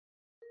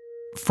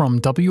From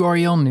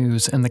WREL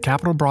News and the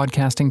Capital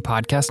Broadcasting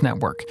Podcast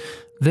Network,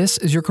 this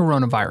is your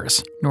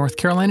Coronavirus North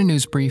Carolina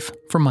News Brief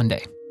for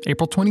Monday,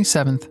 April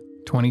 27th,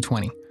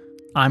 2020.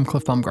 I'm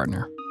Cliff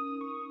Baumgartner.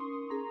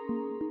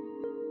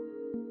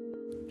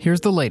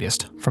 Here's the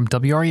latest from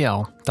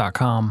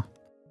WREL.com.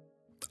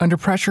 Under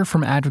pressure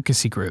from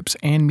advocacy groups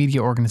and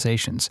media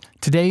organizations,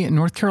 today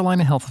North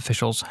Carolina health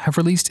officials have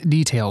released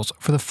details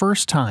for the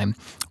first time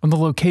on the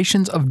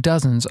locations of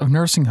dozens of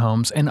nursing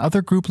homes and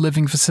other group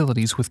living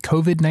facilities with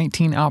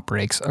COVID-19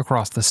 outbreaks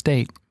across the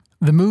state.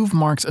 The move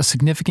marks a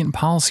significant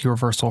policy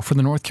reversal for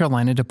the North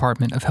Carolina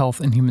Department of Health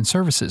and Human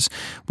Services,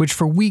 which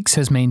for weeks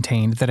has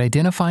maintained that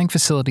identifying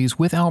facilities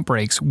with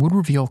outbreaks would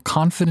reveal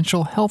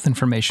confidential health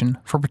information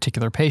for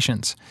particular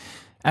patients.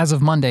 As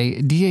of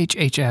Monday,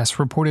 DHHS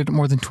reported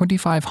more than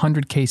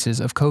 2,500 cases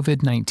of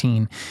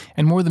COVID-19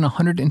 and more than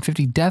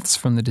 150 deaths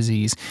from the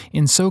disease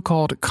in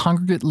so-called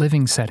congregate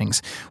living settings,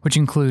 which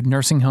include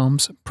nursing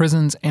homes,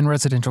 prisons, and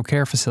residential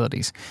care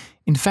facilities.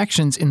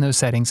 Infections in those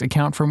settings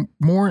account for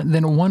more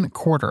than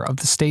 1/4 of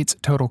the state's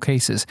total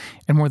cases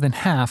and more than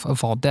half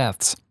of all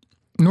deaths.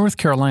 North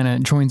Carolina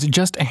joins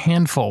just a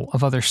handful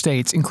of other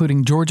states,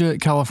 including Georgia,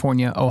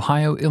 California,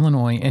 Ohio,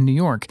 Illinois, and New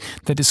York,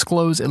 that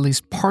disclose at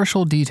least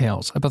partial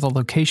details about the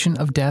location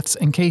of deaths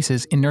and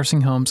cases in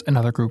nursing homes and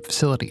other group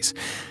facilities.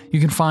 You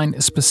can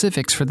find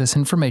specifics for this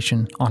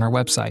information on our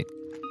website.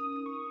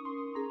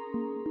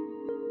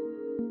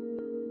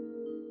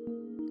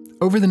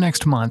 Over the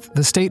next month,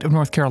 the state of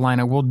North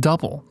Carolina will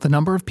double the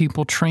number of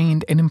people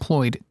trained and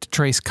employed to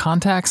trace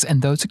contacts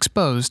and those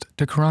exposed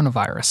to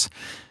coronavirus.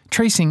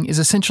 Tracing is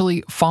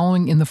essentially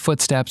following in the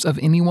footsteps of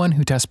anyone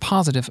who tests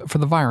positive for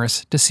the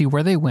virus to see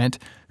where they went,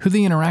 who they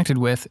interacted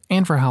with,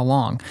 and for how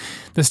long.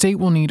 The state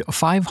will need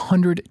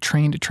 500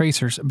 trained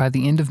tracers by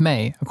the end of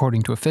May,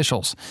 according to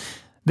officials.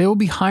 They will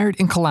be hired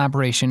in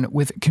collaboration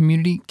with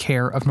Community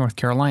Care of North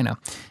Carolina.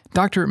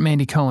 Dr.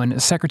 Mandy Cohen,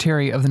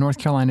 Secretary of the North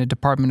Carolina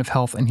Department of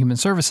Health and Human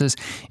Services,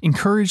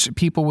 encouraged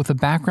people with a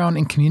background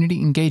in community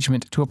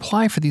engagement to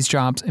apply for these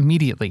jobs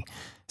immediately,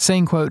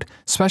 saying, quote,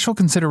 "Special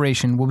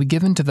consideration will be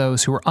given to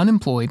those who are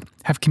unemployed,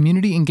 have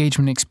community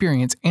engagement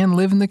experience, and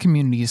live in the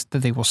communities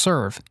that they will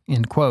serve,"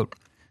 end quote.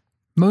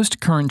 Most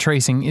current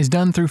tracing is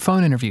done through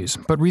phone interviews,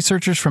 but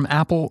researchers from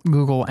Apple,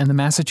 Google, and the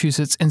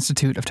Massachusetts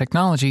Institute of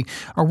Technology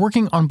are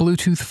working on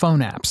Bluetooth phone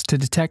apps to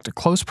detect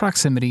close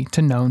proximity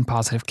to known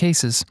positive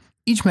cases.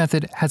 Each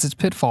method has its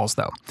pitfalls,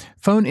 though.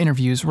 Phone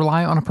interviews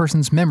rely on a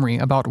person's memory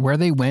about where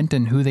they went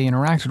and who they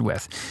interacted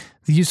with.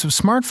 The use of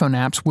smartphone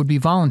apps would be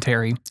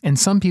voluntary, and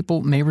some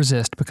people may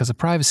resist because of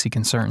privacy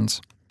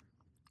concerns.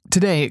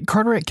 Today,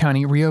 Carteret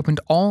County reopened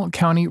all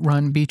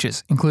county-run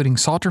beaches, including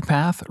Salter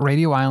Path,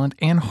 Radio Island,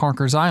 and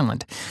Harkers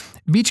Island.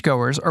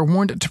 Beachgoers are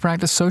warned to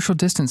practice social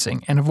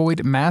distancing and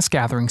avoid mass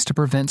gatherings to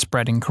prevent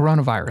spreading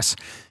coronavirus.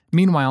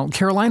 Meanwhile,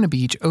 Carolina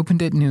Beach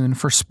opened at noon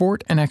for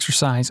sport and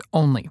exercise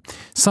only.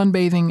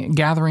 Sunbathing,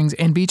 gatherings,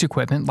 and beach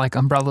equipment like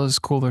umbrellas,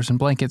 coolers, and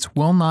blankets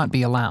will not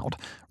be allowed.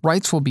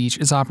 Wrightsville Beach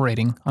is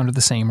operating under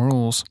the same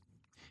rules.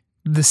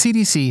 The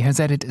CDC has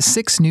added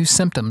 6 new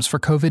symptoms for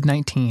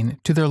COVID-19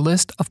 to their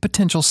list of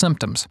potential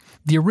symptoms.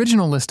 The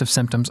original list of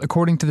symptoms,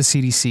 according to the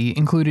CDC,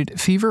 included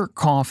fever,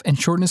 cough, and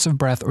shortness of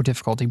breath or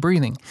difficulty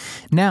breathing.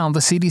 Now,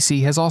 the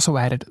CDC has also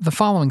added the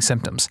following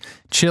symptoms: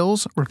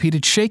 chills,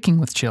 repeated shaking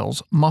with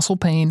chills, muscle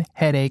pain,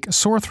 headache,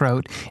 sore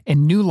throat,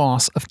 and new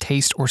loss of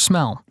taste or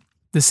smell.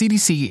 The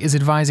CDC is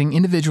advising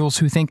individuals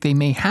who think they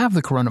may have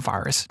the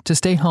coronavirus to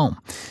stay home,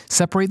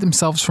 separate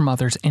themselves from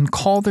others, and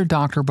call their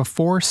doctor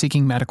before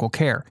seeking medical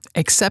care,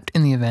 except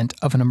in the event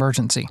of an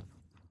emergency.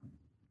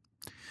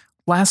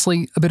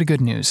 Lastly, a bit of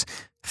good news.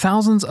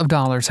 Thousands of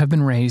dollars have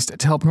been raised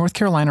to help North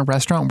Carolina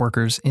restaurant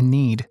workers in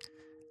need.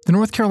 The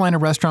North Carolina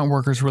Restaurant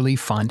Workers Relief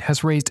Fund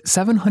has raised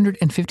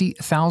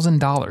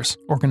 $750,000,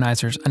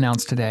 organizers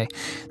announced today.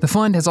 The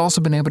fund has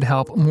also been able to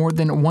help more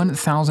than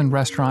 1,000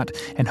 restaurant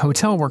and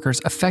hotel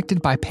workers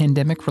affected by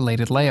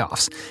pandemic-related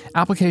layoffs.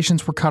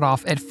 Applications were cut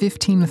off at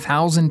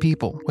 15,000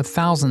 people, with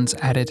thousands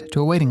added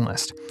to a waiting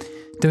list.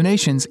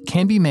 Donations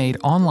can be made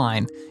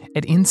online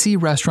at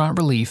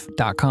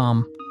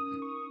ncrestaurantrelief.com.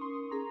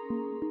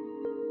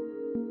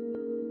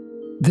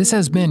 This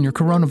has been your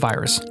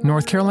Coronavirus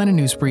North Carolina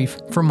News Brief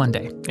for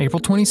Monday, April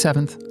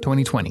 27th,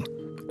 2020.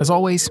 As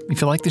always,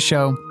 if you like the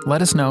show,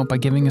 let us know by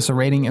giving us a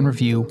rating and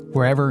review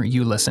wherever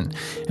you listen.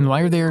 And while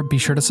you're there, be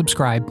sure to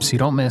subscribe so you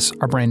don't miss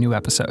our brand new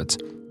episodes.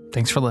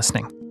 Thanks for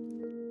listening.